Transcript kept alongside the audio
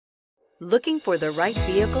Looking for the right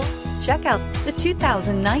vehicle? Check out the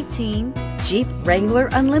 2019 Jeep Wrangler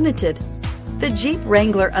Unlimited. The Jeep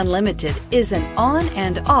Wrangler Unlimited is an on-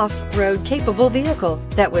 and off-road capable vehicle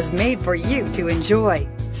that was made for you to enjoy.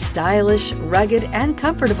 Stylish, rugged, and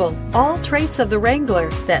comfortable, all traits of the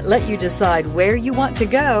Wrangler that let you decide where you want to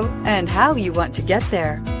go and how you want to get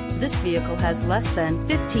there. This vehicle has less than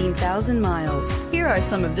 15,000 miles. Here are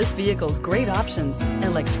some of this vehicle's great options: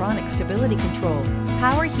 electronic stability control,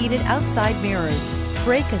 power heated outside mirrors,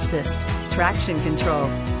 brake assist, traction control,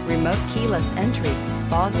 remote keyless entry,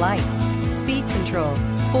 fog lights, speed control,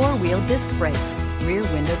 four-wheel disc brakes, rear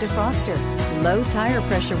window defroster, low tire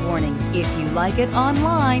pressure warning. If you like it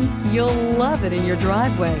online, you'll love it in your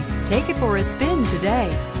driveway. Take it for a spin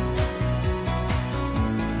today.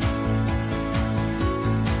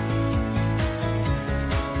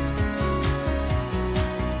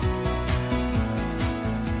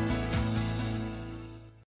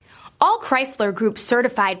 All Chrysler Group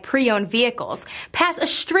certified pre-owned vehicles pass a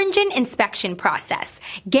stringent inspection process,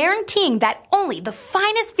 guaranteeing that only the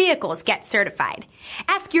finest vehicles get certified.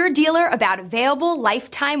 Ask your dealer about available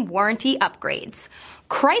lifetime warranty upgrades.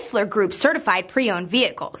 Chrysler Group certified pre-owned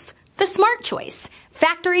vehicles, the smart choice,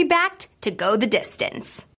 factory backed to go the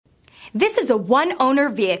distance. This is a one-owner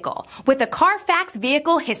vehicle with a CARFAX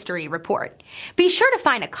Vehicle History Report. Be sure to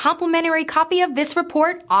find a complimentary copy of this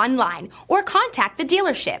report online or contact the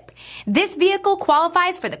dealership. This vehicle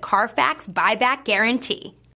qualifies for the CARFAX Buyback Guarantee.